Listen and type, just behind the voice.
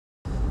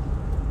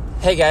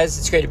Hey guys,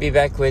 it's great to be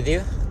back with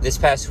you. This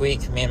past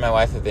week, me and my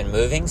wife have been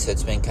moving, so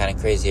it's been kind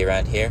of crazy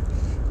around here.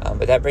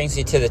 But that brings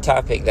me to the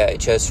topic that I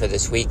chose for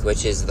this week,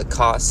 which is the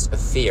cost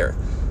of fear.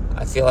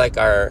 I feel like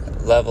our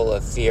level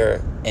of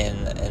fear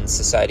in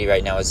society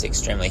right now is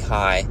extremely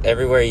high.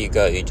 Everywhere you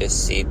go, you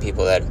just see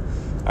people that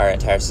our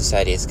entire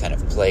society is kind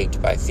of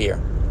plagued by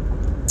fear.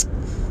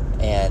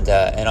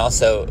 And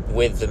also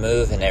with the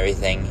move and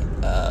everything,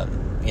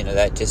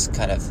 that just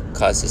kind of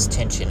causes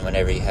tension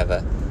whenever you have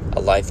a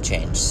life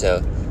change.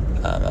 So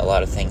a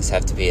lot of things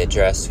have to be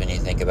addressed when you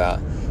think about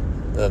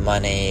the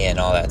money and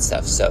all that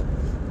stuff. So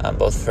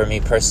both for me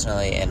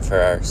personally and for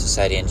our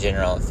society in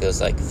general, it feels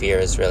like fear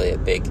is really a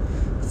big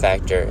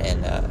factor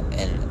in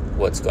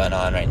what's going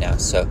on right now.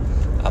 So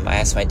I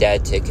asked my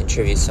dad to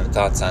contribute some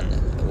thoughts on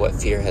what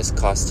fear has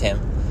cost him.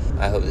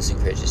 I hope this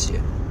encourages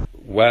you.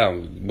 Wow,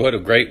 what a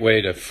great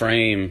way to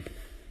frame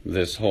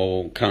this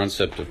whole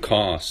concept of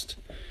cost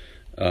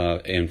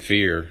and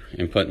fear,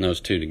 and putting those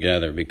two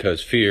together,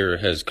 because fear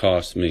has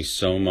cost me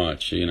so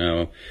much.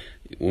 The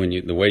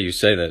way you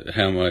say that,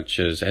 how much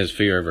has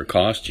fear ever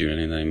cost you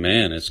anything?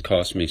 Man, it's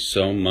cost me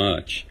so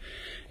much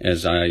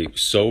as I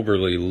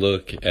soberly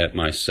look at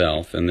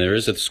myself. And there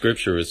is a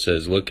scripture that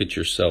says, look at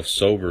yourself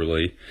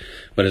soberly.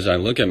 But as I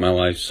look at my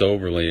life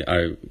soberly,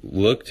 I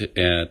looked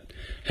at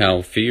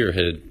how fear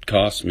had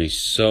cost me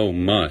so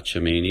much.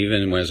 I mean,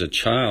 even as a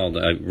child,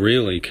 I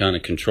really kind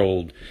of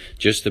controlled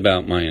just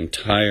about my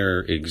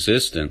entire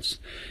existence.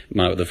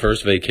 The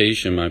first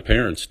vacation my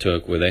parents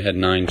took, where they had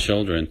 9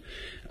 children,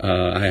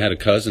 I had a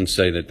cousin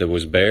say that there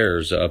was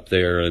bears up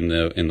there in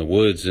the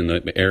woods in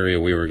the area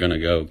we were going to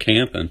go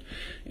camping,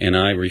 and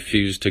I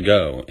refused to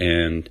go.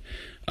 And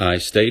I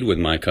stayed with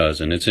my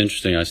cousin. It's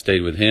interesting, I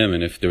stayed with him,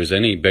 and if there was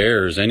any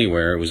bears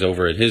anywhere, it was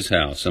over at his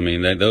house. I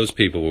mean, those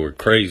people were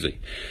crazy.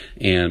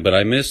 But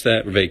I missed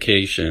that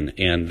vacation,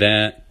 and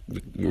that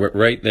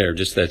right there,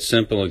 just that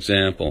simple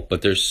example.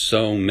 But there's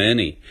so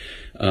many.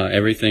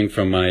 Everything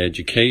from my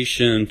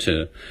education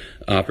to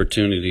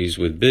opportunities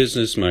with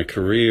business, my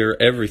career,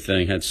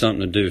 everything had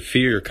something to do.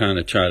 Fear kind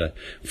of tried to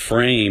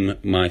frame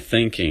my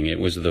thinking. It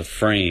was the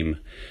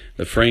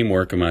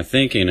framework of my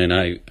thinking. And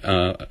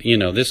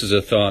this is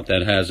a thought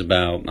that has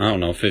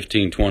about,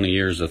 15, 20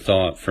 years of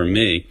thought for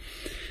me.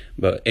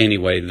 But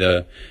anyway,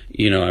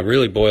 I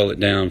really boil it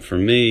down. For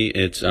me,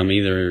 I'm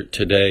either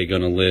today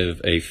going to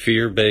live a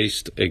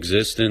fear-based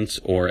existence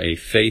or a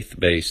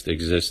faith-based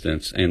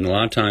existence. And a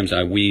lot of times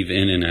I weave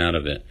in and out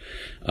of it.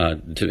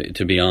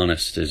 To be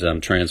honest, as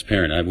I'm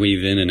transparent, I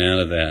weave in and out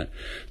of that.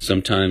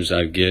 Sometimes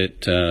I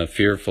get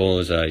fearful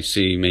as I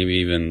see maybe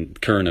even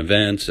current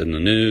events in the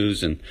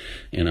news, and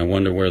I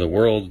wonder where the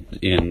world,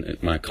 in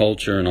my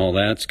culture and all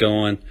that's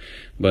going.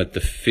 But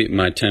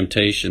my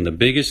temptation, the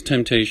biggest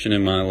temptation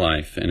in my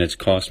life, and it's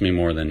cost me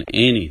more than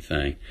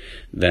anything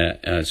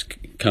that has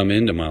come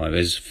into my life,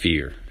 is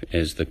fear,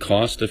 is the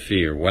cost of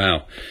fear.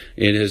 Wow,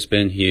 it has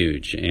been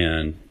huge.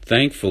 And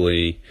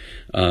thankfully,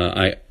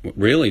 to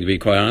be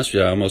quite honest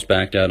with you, I almost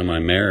backed out of my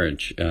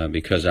marriage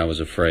because I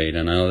was afraid.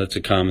 And I know that's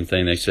a common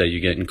thing. They say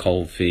you get in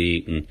cold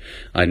feet. And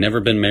I'd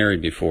never been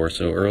married before,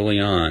 so early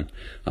on,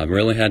 I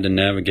really had to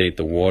navigate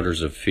the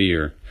waters of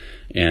fear.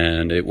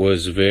 And it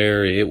was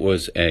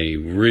a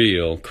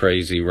real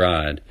crazy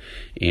ride.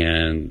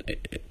 And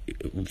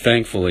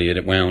thankfully,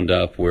 it wound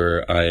up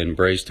where I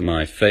embraced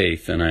my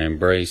faith and I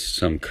embraced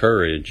some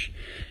courage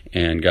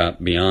and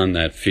got beyond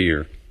that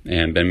fear,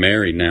 and been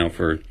married now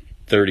for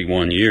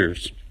 31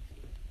 years.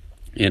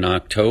 In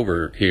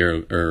October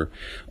here, or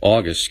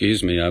August,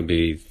 I'll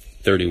be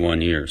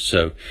 31 years.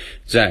 So,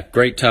 Zach,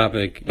 great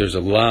topic. There's a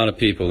lot of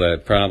people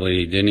that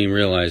probably didn't even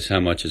realize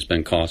how much it's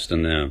been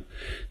costing them.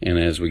 And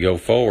as we go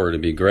forward,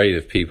 it'd be great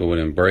if people would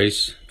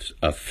embrace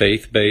a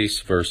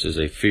faith-based versus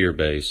a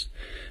fear-based,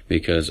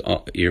 because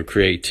your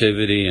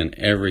creativity and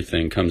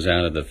everything comes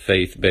out of the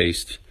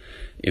faith-based.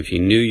 If you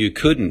knew you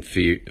couldn't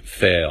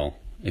fail,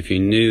 if you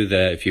knew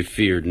that if you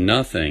feared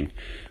nothing,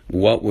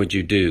 what would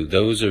you do?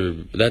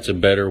 That's a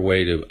better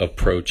way to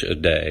approach a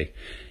day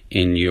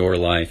in your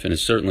life, and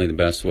it's certainly the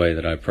best way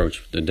that I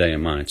approach the day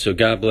in mine. So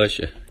God bless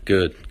you.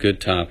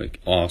 Good topic.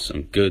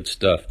 Awesome. Good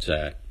stuff,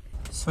 Zach.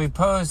 So we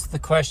posed the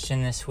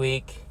question this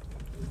week,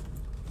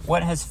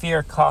 what has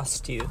fear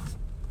cost you?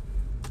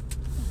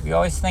 We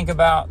always think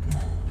about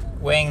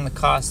weighing the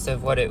cost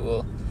of what it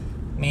will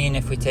mean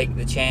if we take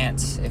the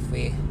chance, if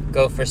we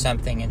go for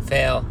something and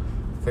fail,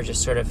 if we're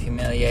just sort of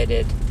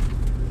humiliated.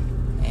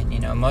 And,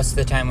 most of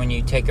the time when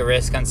you take a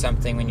risk on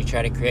something, when you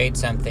try to create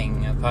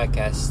something, a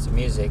podcast,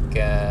 music,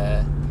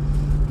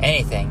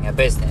 anything, a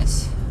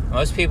business,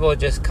 most people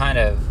just kind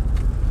of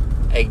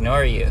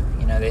ignore you.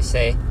 They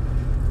say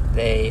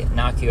they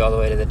knock you all the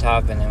way to the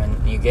top, and then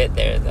when you get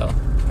there, they'll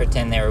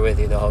pretend they were with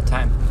you the whole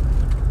time.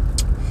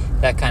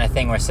 That kind of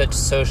thing. We're such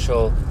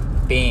social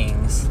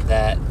beings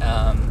that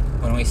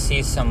when we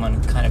see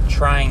someone kind of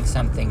trying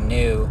something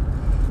new,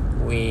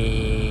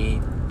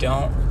 we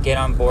don't get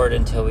on board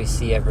until we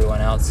see everyone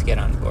else get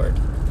on board.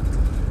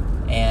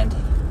 And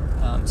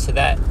so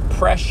that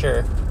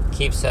pressure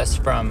keeps us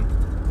from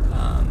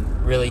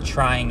really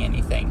trying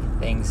anything.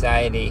 the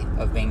anxiety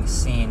of being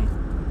seen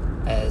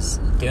as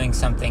doing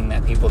something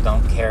that people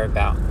don't care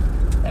about,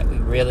 that we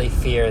really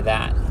fear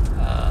that.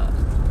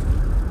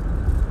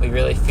 We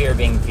really fear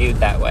being viewed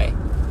that way.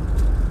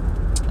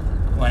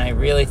 When I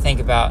really think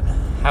about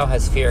how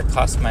has fear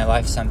cost my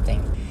life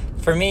something,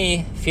 for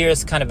me, fear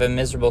is kind of a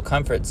miserable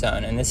comfort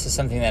zone, and this is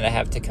something that I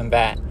have to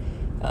combat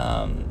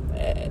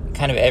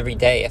kind of every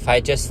day. If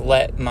I just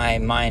let my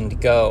mind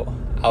go,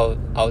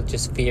 I'll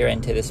just veer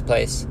into this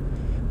place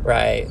where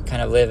I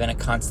kind of live in a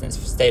constant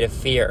state of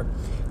fear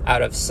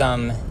out of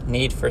some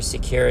need for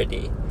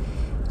security.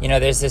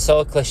 There's this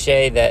old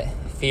cliche that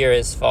fear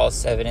is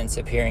false evidence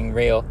appearing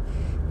real.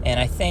 And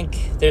I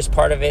think there's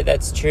part of it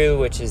that's true,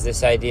 which is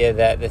this idea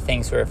that the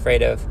things we're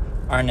afraid of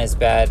aren't as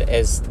bad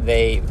as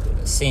they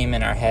seem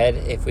in our head.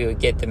 If we would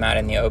get them out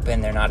in the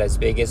open, they're not as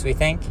big as we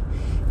think.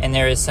 And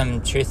there is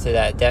some truth to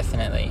that,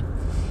 definitely.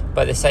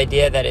 But this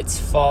idea that it's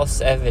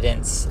false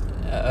evidence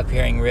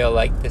appearing real,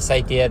 like this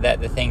idea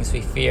that the things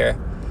we fear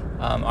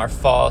are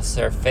false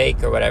or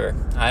fake or whatever,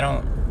 I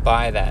don't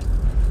buy that.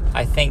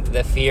 I think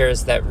the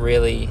fears that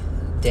really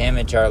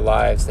damage our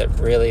lives, that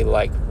really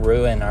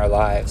ruin our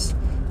lives,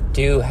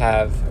 do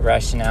have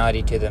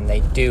rationality to them. They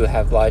do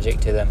have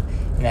logic to them,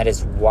 and that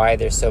is why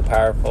they're so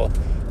powerful.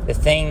 The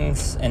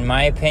things, in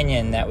my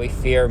opinion, that we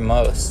fear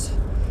most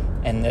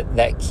and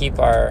that keep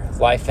our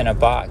life in a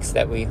box,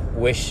 that we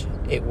wish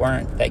it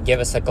weren't, that give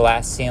us a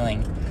glass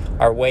ceiling,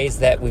 are ways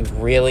that we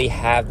really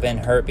have been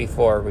hurt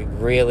before. We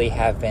really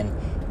have been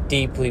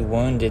deeply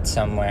wounded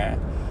somewhere.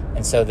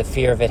 And so the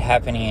fear of it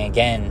happening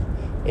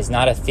again is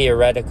not a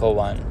theoretical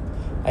one.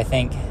 I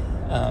think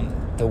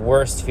the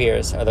worst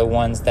fears are the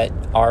ones that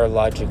are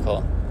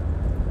logical.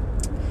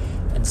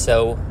 And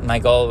so my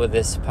goal with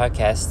this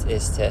podcast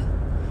is to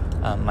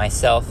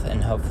myself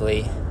and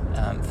hopefully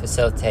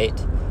facilitate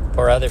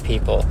for other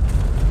people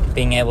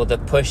being able to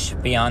push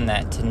beyond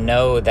that, to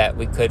know that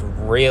we could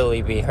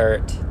really be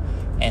hurt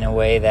in a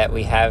way that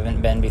we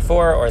haven't been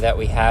before or that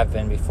we have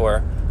been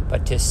before,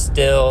 but to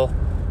still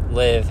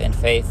live in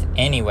faith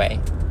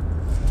anyway.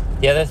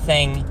 The other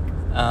thing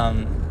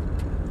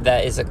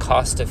that is a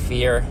cost of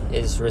fear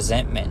is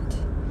resentment.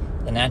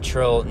 The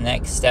natural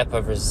next step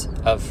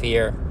of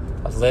fear,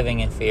 of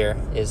living in fear,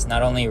 is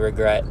not only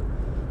regret,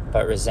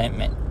 but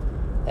resentment.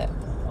 That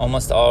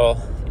almost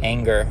all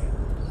anger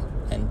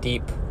and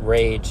deep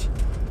rage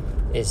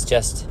is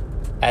just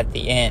at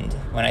the end.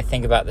 When I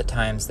think about the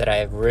times that I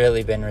have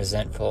really been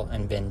resentful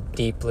and been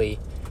deeply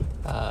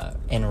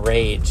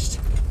enraged,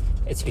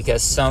 it's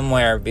because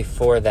somewhere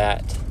before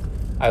that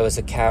I was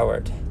a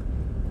coward,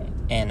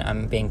 and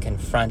I'm being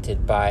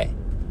confronted by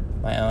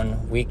my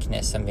own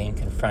weakness. I'm being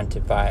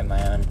confronted by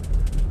my own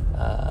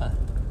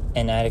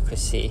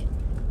inadequacy.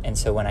 And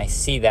so when I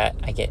see that,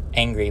 I get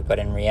angry, but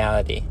in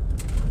reality,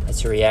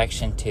 it's a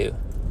reaction to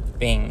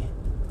being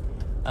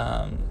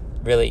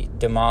really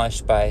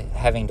demolished by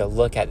having to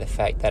look at the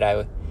fact that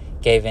I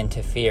gave in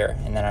to fear,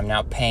 and that I'm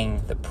now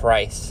paying the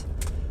price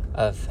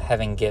of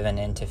having given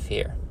in to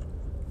fear.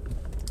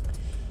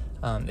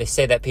 They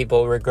say that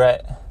people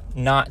regret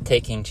not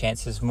taking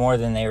chances more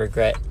than they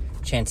regret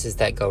chances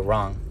that go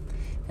wrong.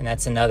 And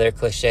that's another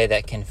cliche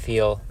that can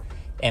feel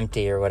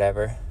empty or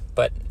whatever,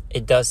 but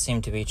it does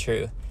seem to be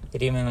true,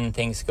 that even when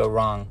things go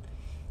wrong,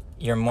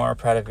 you're more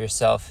proud of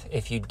yourself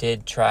if you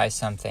did try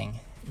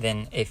something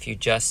than if you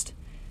just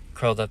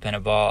curled up in a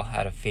ball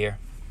out of fear.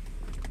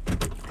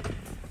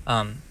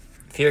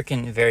 Fear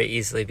can very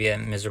easily be a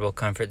miserable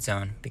comfort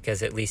zone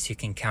because at least you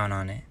can count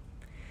on it.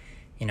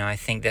 I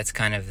think that's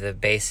kind of the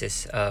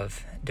basis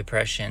of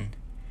depression,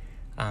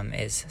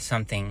 is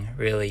something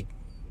really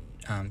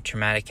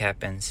traumatic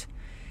happens,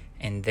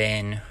 and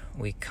then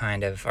we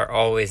kind of are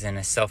always in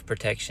a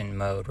self-protection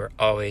mode. We're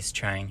always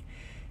trying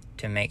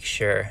to make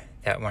sure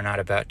that we're not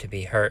about to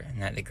be hurt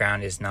and that the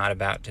ground is not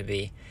about to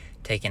be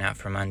taken out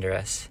from under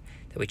us.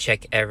 That we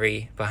check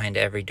behind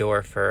every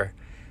door for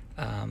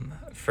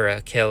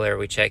a killer.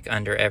 We check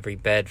under every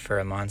bed for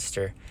a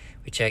monster.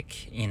 We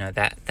check,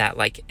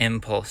 that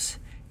impulse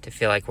to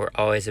feel like we're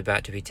always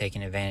about to be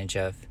taken advantage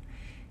of.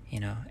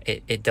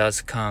 It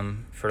does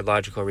come for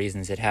logical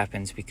reasons. It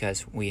happens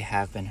because we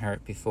have been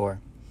hurt before.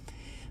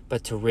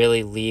 But to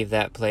really leave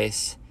that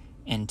place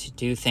and to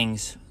do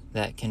things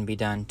that can be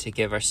done to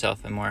give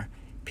ourselves a more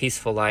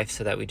peaceful life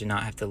so that we do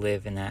not have to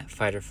live in that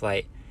fight or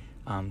flight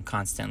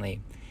constantly,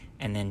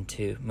 and then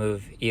to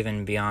move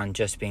even beyond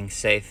just being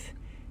safe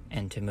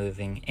and to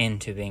moving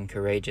into being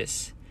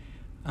courageous.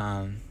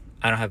 I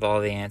don't have all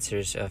the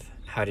answers of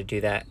how to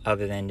do that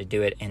other than to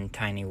do it in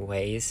tiny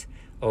ways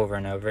over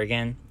and over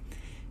again.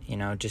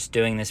 Just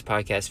doing this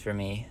podcast for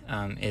me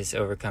is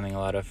overcoming a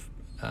lot of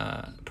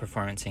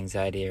performance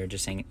anxiety, or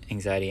just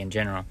anxiety in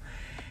general.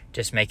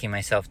 Just making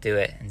myself do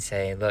it and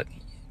say, look,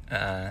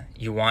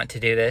 you want to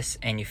do this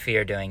and you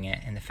fear doing it.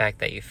 And the fact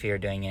that you fear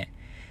doing it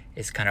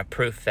is kind of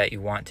proof that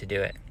you want to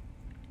do it.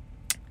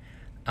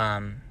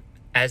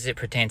 As it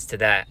pertains to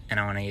that, and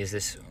I want to use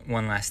this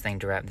one last thing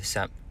to wrap this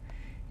up.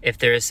 If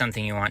there is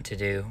something you want to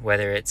do,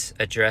 whether it's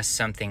address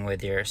something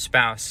with your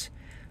spouse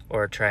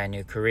or try a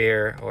new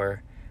career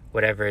or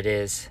whatever it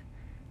is,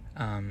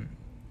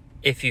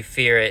 If you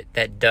fear it,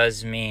 that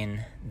does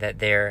mean that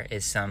there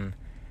is some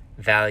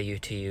value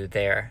to you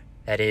there.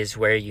 That is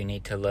where you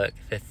need to look.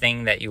 The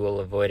thing that you will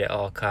avoid at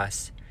all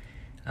costs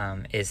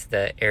is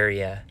the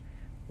area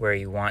where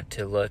you want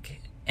to look,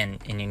 and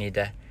you need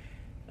to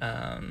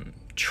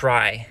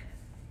try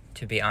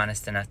to be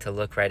honest enough to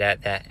look right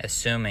at that,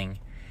 assuming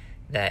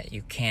that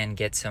you can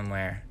get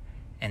somewhere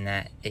and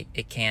that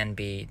it can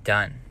be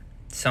done.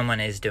 Someone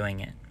is doing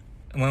it.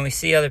 When we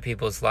see other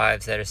people's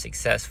lives that are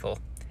successful,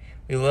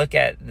 we look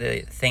at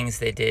the things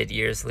they did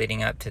years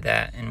leading up to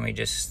that, and we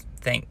just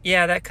think,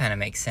 yeah, that kind of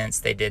makes sense.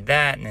 They did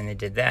that, and then they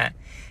did that.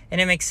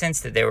 And it makes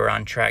sense that they were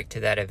on track to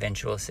that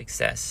eventual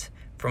success.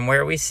 From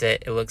where we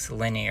sit, it looks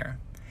linear.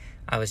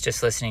 I was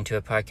just listening to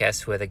a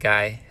podcast with a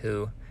guy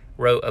who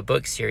wrote a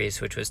book series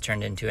which was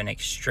turned into an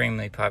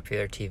extremely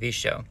popular TV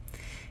show.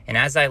 And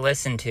as I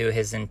listened to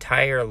his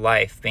entire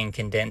life being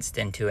condensed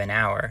into an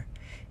hour,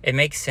 it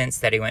makes sense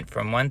that he went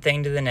from one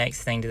thing to the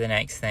next thing to the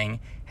next thing,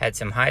 had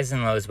some highs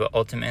and lows, but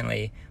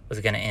ultimately was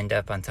going to end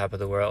up on top of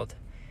the world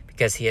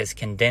because he has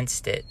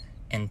condensed it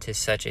into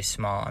such a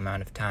small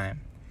amount of time.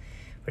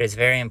 But it's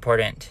very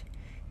important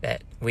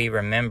that we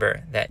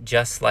remember that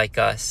just like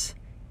us,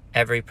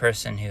 every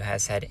person who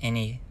has had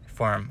any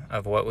form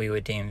of what we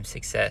would deem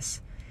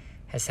success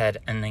has had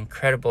an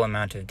incredible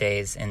amount of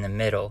days in the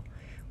middle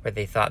where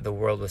they thought the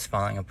world was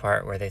falling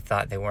apart, where they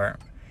thought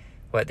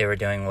what they were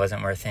doing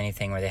wasn't worth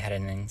anything, where they had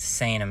an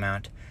insane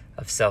amount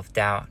of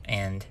self-doubt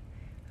and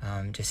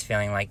just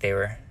feeling like they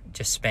were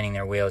just spinning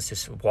their wheels,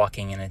 just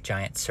walking in a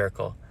giant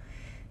circle.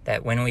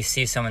 That when we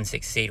see someone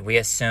succeed, we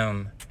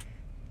assume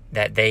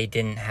that they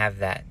didn't have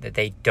that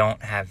they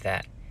don't have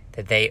that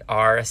they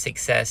are a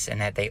success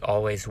and that they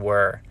always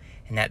were,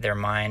 and that their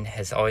mind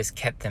has always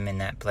kept them in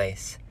that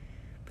place.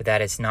 But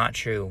that is not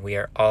true. We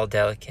are all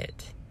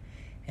delicate,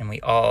 and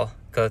we all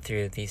go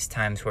through these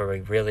times where we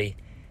really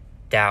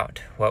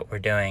doubt what we're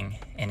doing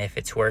and if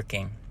it's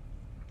working.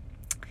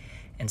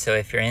 And so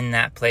if you're in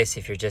that place,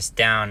 if you're just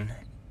down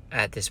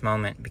at this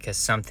moment because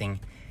something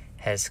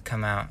has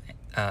come out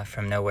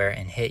from nowhere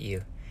and hit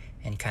you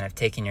and kind of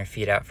taken your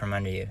feet out from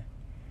under you,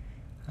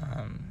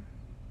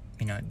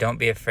 don't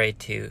be afraid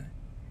to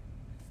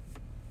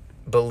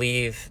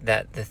believe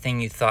that the thing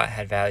you thought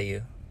had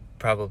value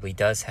probably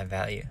does have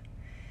value.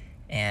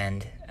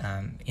 And,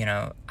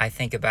 I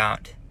think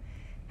about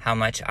how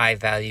much I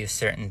value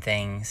certain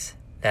things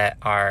that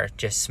are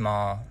just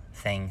small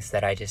things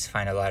that I just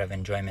find a lot of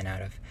enjoyment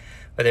out of,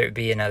 whether it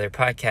be another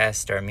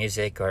podcast or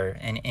music or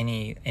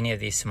any of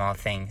these small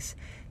things.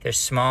 There's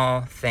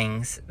small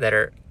things that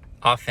are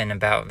often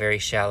about very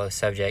shallow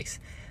subjects,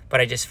 but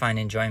I just find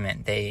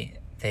enjoyment.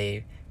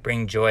 They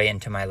bring joy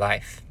into my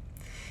life.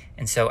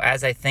 And so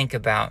as I think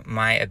about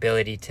my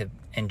ability to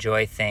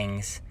enjoy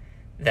things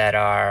that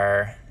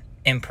are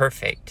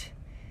imperfect,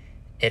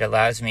 it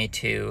allows me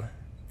to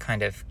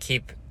kind of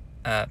keep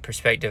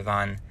perspective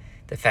on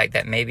the fact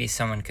that maybe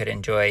someone could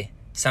enjoy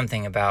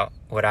something about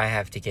what I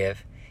have to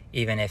give,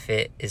 even if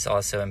it is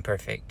also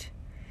imperfect.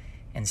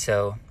 And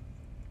so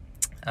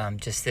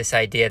just this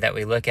idea that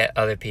we look at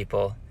other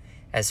people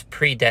as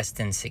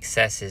predestined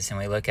successes and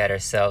we look at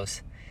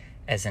ourselves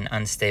as an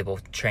unstable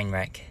train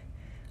wreck.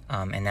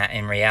 And that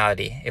in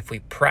reality, if we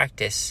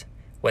practice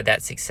what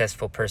that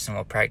successful person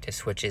will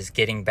practice, which is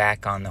getting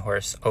back on the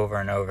horse over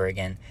and over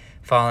again,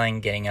 falling,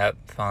 getting up,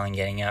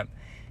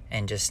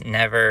 and just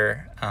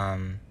never,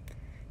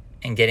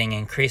 and getting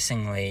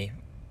increasingly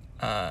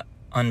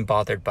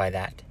unbothered by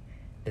that.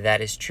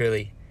 That is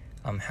truly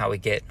how we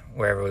get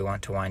wherever we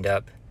want to wind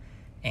up.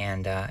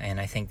 And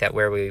I think that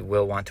where we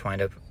will want to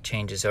wind up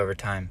changes over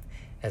time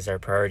as our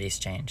priorities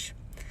change.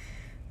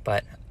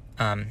 But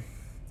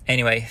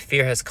anyway,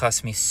 fear has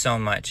cost me so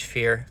much.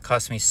 Fear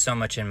cost me so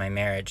much in my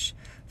marriage.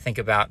 Think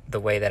about the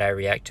way that I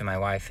react to my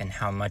wife and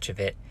how much of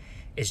it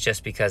is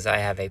just because I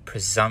have a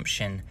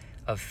presumption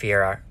of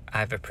fear. I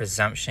have a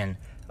presumption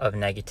of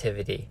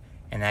negativity.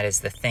 And that is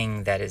the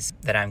thing that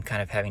I'm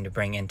kind of having to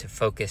bring into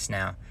focus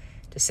now,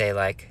 to say,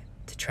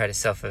 to try to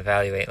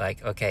self-evaluate,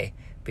 okay,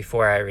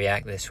 before I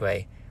react this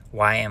way,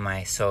 why am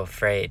I so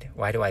afraid?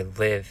 Why do I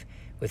live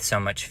with so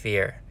much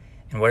fear?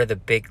 And what are the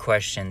big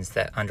questions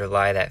that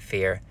underlie that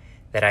fear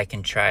that I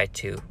can try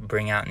to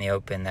bring out in the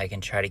open, that I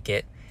can try to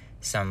get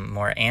some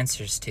more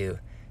answers to,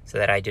 so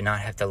that I do not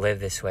have to live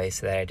this way,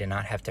 so that I do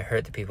not have to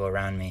hurt the people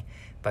around me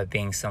by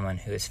being someone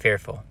who is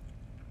fearful.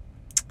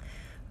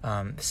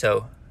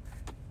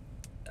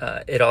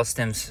 It all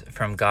stems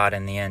from God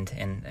in the end,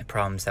 and the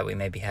problems that we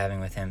may be having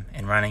with Him,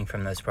 and running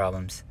from those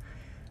problems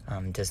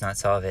does not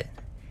solve it,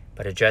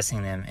 but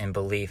addressing them in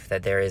belief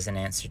that there is an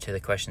answer to the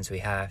questions we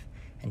have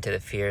and to the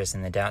fears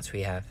and the doubts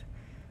we have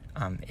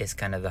is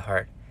kind of the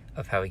heart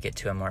of how we get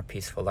to a more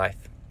peaceful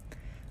life.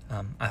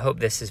 I hope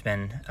this has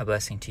been a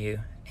blessing to you,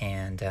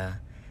 and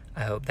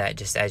I hope that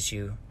just as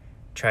you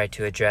try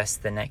to address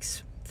the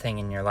next thing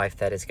in your life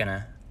that is going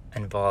to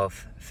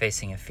involve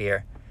facing a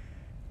fear,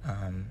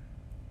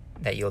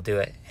 that you'll do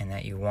it and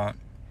that you won't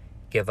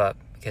give up.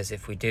 Because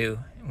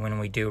when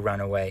we do run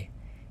away,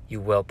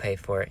 you will pay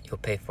for it. You'll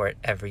pay for it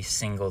every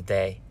single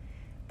day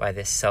by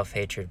this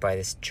self-hatred, by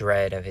this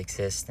dread of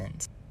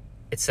existence.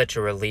 It's such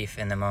a relief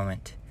in the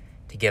moment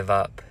to give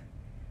up.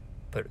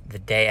 But the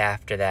day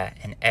after that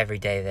and every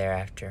day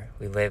thereafter,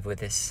 we live with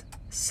this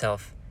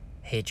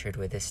self-hatred,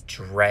 with this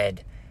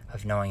dread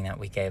of knowing that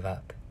we gave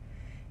up.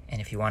 And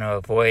if you want to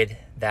avoid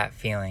that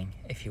feeling,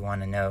 if you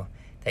want to know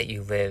that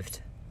you lived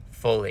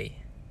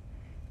fully,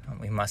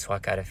 we must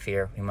walk out of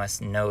fear. We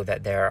must know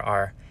that there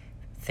are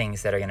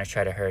things that are going to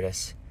try to hurt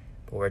us,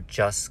 but we're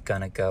just going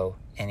to go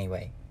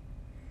anyway.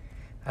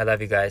 I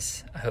love you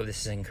guys. I hope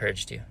this has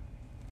encouraged you.